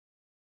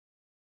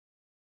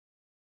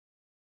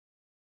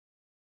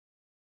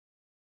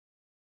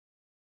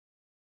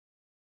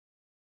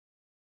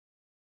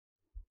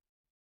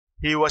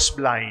he was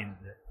blind.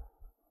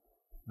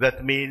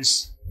 That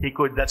means he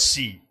could not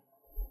see.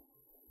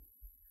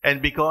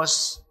 And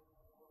because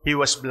he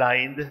was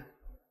blind,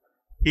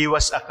 he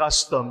was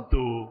accustomed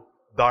to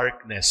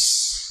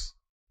darkness.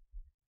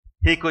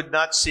 He could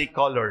not see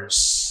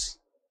colors.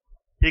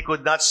 He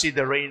could not see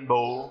the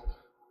rainbow.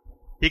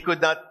 He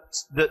could not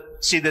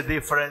see the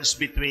difference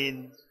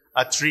between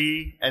a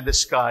tree and the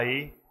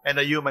sky and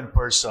a human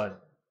person.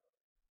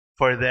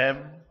 For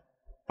them,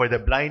 for the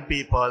blind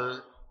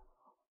people,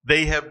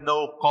 they have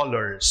no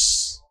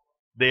colors.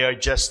 They are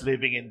just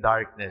living in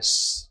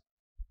darkness.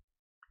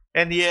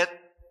 And yet,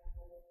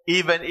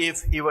 even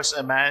if he was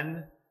a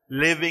man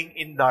living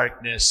in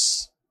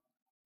darkness,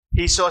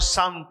 he saw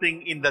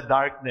something in the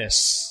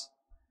darkness.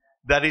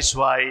 That is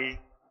why,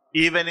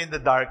 even in the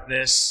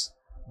darkness,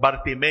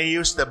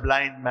 Bartimaeus, the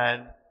blind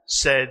man,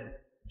 said,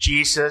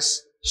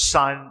 Jesus,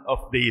 Son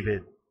of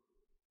David.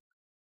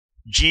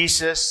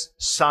 Jesus,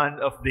 Son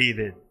of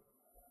David.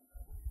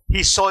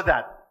 He saw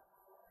that,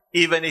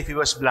 even if he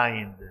was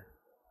blind.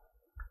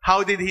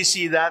 How did he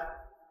see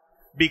that?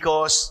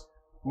 Because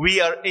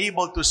we are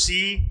able to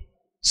see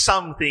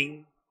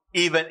something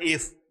even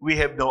if we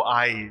have no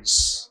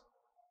eyes.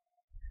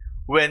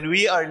 When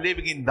we are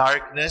living in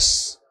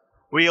darkness,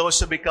 we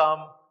also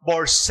become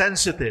more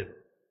sensitive.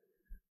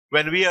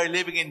 When we are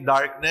living in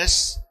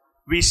darkness,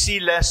 we see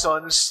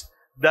lessons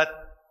that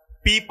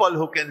people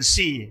who can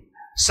see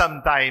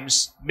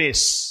sometimes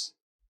miss.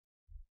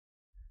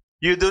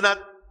 You do not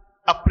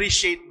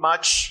appreciate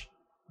much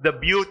the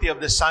beauty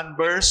of the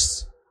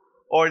sunburst,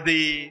 or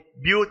the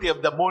beauty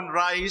of the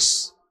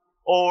moonrise,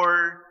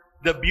 or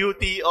the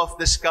beauty of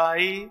the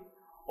sky,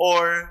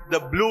 or the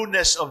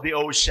blueness of the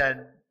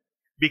ocean,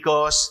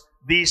 because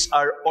these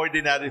are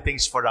ordinary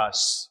things for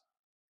us.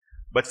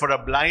 But for a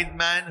blind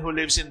man who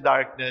lives in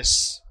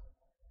darkness,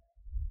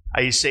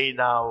 I say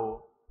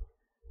now,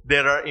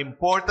 there are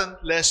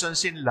important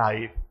lessons in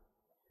life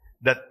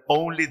that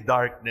only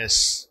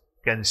darkness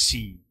can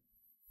see.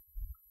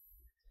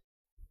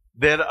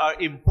 There are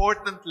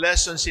important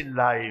lessons in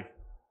life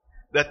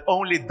that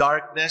only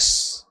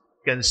darkness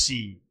can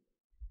see.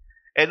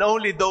 And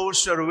only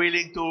those who are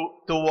willing to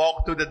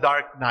walk through the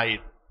dark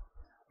night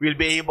will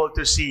be able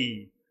to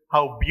see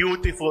how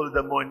beautiful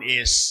the moon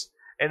is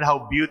and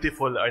how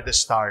beautiful are the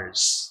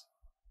stars.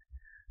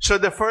 So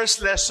the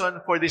first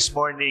lesson for this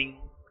morning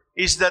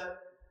is that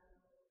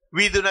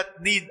we do not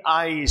need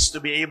eyes to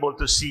be able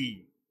to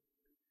see.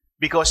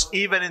 Because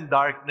even in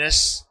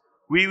darkness,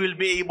 we will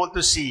be able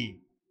to see.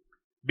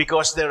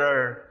 Because there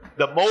are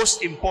the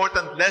most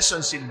important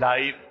lessons in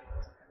life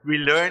we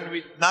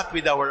learn not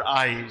with our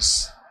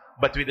eyes,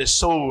 but with the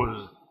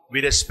soul,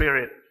 with the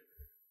spirit.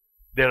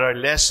 There are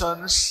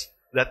lessons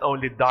that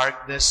only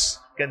darkness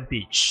can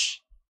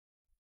teach.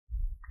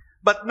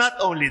 But not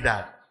only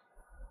that,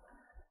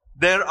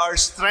 there are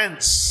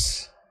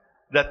strengths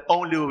that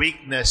only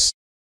weakness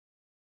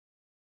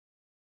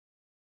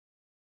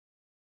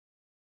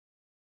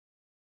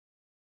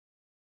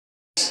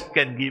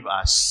can give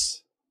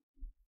us.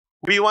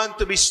 We want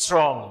to be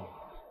strong.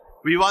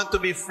 We want to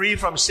be free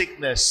from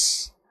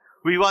sickness.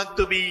 We want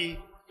to be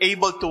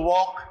able to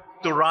walk,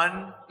 to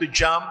run, to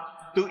jump,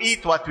 to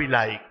eat what we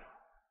like.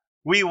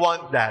 We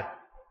want that.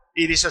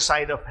 It is a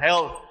sign of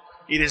health.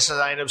 It is a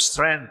sign of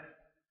strength.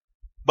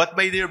 But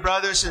my dear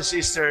brothers and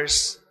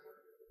sisters,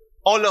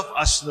 all of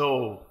us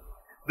know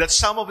that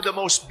some of the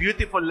most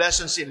beautiful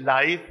lessons in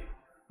life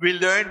we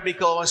learned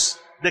because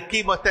the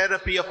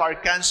chemotherapy of our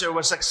cancer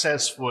was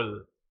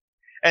successful.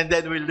 And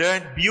then we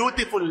learned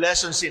beautiful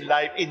lessons in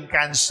life in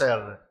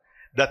cancer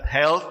that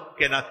health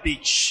cannot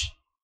teach.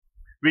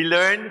 We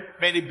learn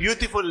many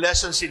beautiful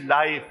lessons in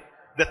life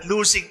that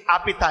losing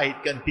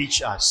appetite can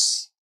teach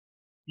us.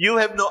 You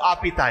have no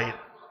appetite.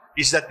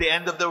 Is that the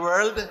end of the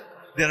world?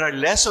 There are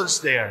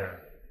lessons there.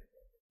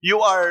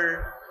 You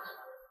are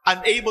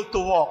unable to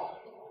walk.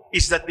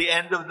 Is that the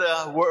end of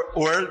the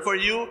world for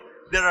you?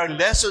 There are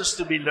lessons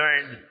to be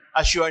learned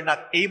as you are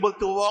not able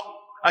to walk,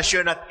 as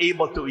you are not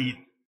able to eat.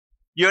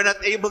 You're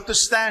not able to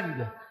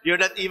stand. You're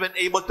not even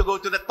able to go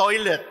to the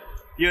toilet.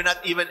 You're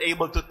not even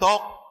able to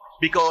talk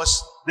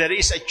because there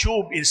is a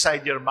tube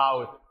inside your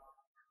mouth.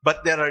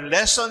 But there are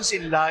lessons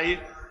in life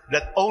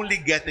that only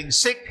getting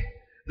sick,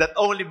 that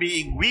only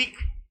being weak,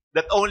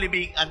 that only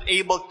being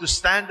unable to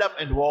stand up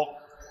and walk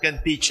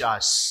can teach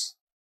us.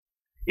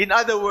 In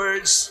other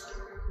words,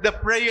 the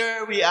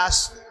prayer we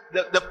ask,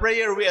 the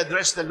prayer we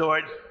address the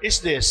Lord is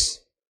this: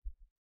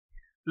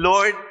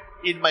 Lord,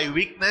 in my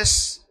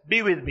weakness,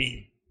 be with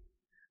me.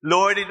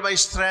 Lord, in my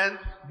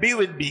strength, be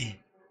with me.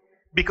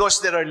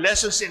 Because there are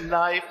lessons in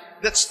life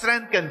that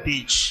strength can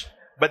teach,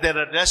 but there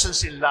are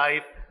lessons in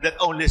life that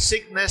only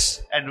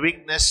sickness and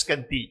weakness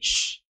can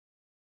teach.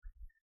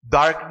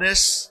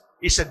 Darkness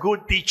is a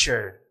good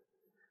teacher.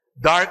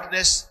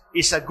 Darkness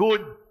is a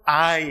good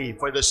eye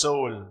for the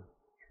soul.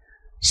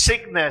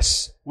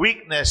 Sickness,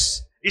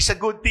 weakness is a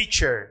good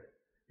teacher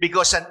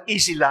because an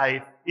easy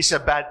life is a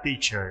bad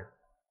teacher.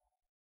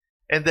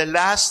 And the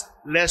last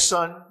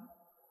lesson,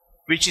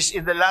 which is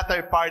in the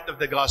latter part of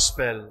the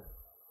gospel,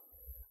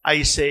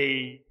 I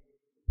say,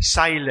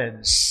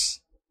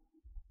 Silence.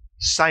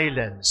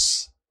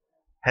 Silence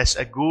has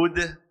a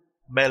good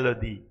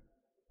melody.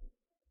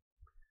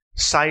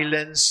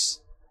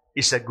 Silence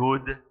is a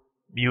good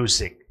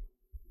music.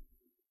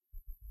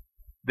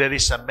 There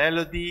is a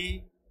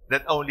melody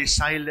that only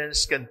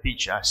silence can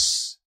teach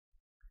us.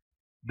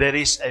 There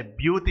is a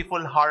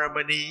beautiful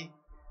harmony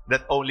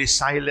that only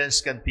silence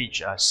can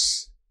teach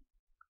us.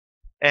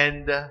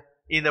 And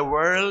in a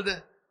world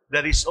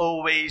that is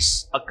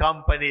always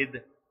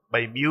accompanied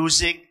by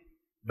music,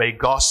 by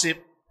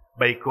gossip,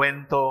 by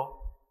cuento,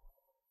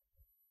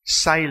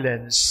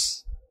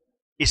 silence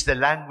is the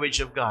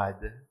language of God.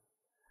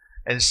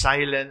 And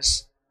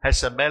silence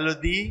has a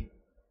melody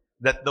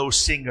that no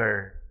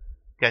singer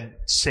can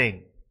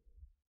sing.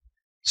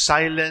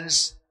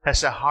 Silence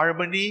has a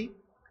harmony.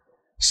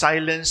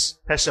 Silence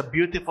has a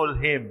beautiful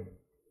hymn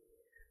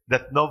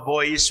that no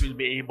voice will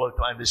be able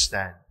to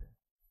understand.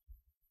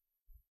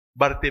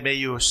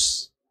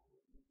 Bartimaeus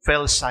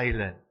fell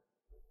silent.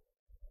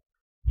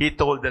 He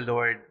told the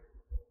Lord,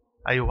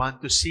 I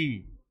want to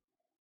see.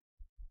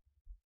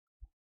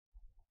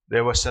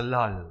 There was a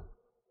lull,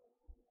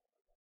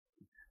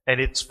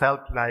 and it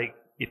felt like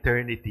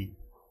eternity.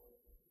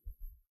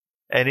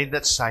 And in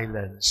that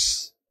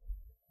silence,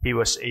 he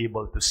was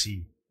able to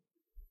see.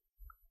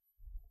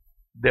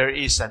 There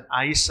is an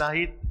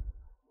eyesight,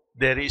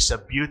 there is a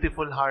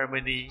beautiful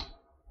harmony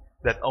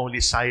that only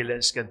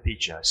silence can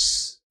teach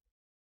us.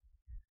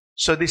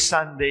 So this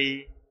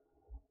Sunday,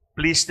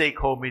 please take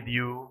home with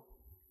you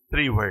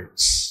 3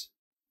 words.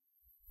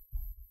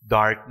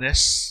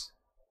 Darkness,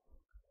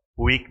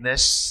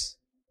 weakness,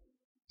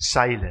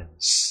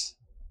 silence.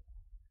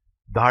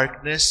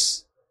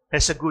 Darkness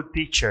has a good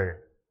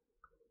teacher.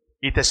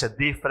 It has a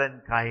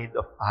different kind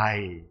of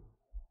eye.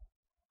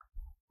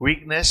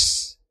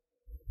 Weakness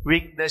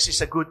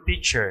is a good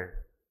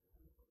teacher,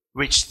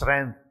 which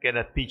strength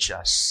cannot teach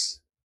us.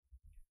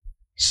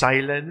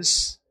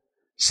 Silence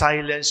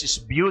is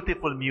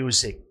beautiful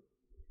music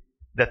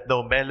that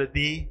no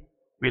melody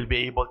will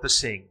be able to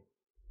sing.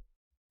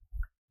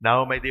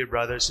 Now, my dear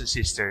brothers and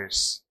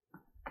sisters,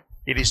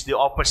 it is the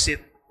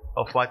opposite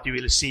of what you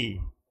will see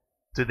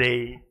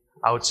today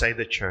outside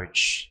the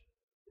church.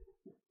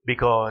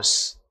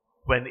 Because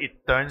when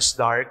it turns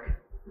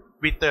dark,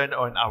 we turn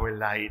on our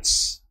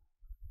lights.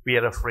 We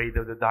are afraid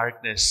of the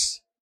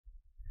darkness.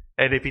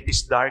 And if it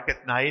is dark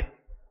at night,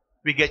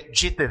 we get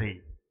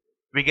jittery.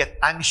 We get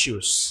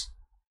anxious.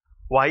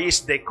 Why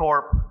is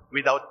decor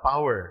without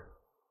power?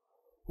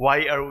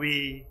 Why are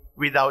we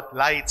without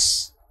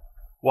lights?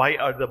 Why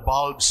are the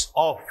bulbs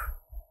off?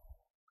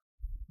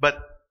 But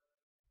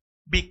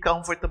be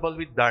comfortable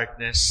with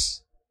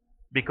darkness,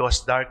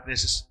 because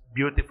darkness is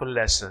beautiful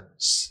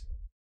lessons.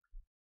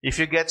 If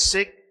you get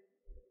sick,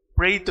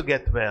 pray to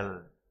get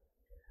well.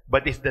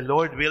 But if the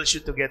Lord wills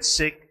you to get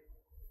sick,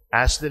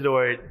 ask the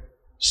Lord,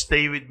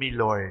 stay with me,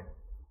 Lord.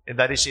 And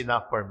that is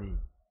enough for me.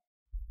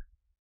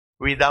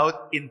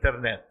 Without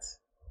internet,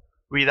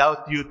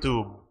 without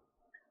YouTube,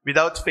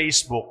 without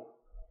Facebook,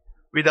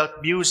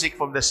 without music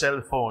from the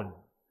cell phone,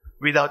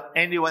 without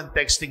anyone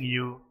texting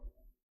you,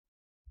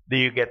 do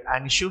you get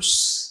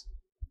anxious?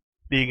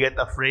 Do you get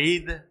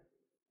afraid?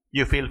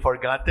 You feel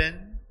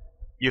forgotten?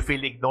 You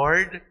feel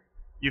ignored?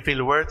 You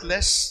feel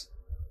worthless?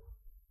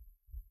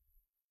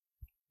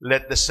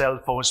 Let the cell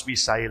phones be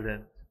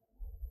silent.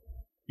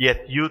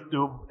 Yet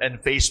YouTube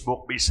and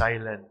Facebook be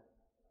silent.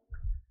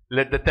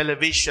 Let the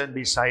television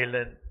be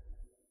silent.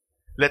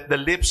 Let the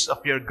lips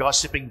of your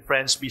gossiping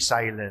friends be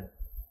silent.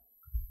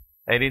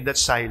 And in that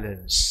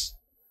silence,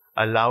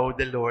 allow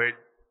the Lord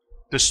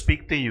to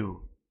speak to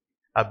you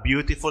a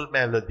beautiful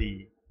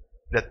melody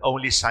that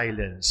only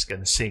silence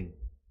can sing.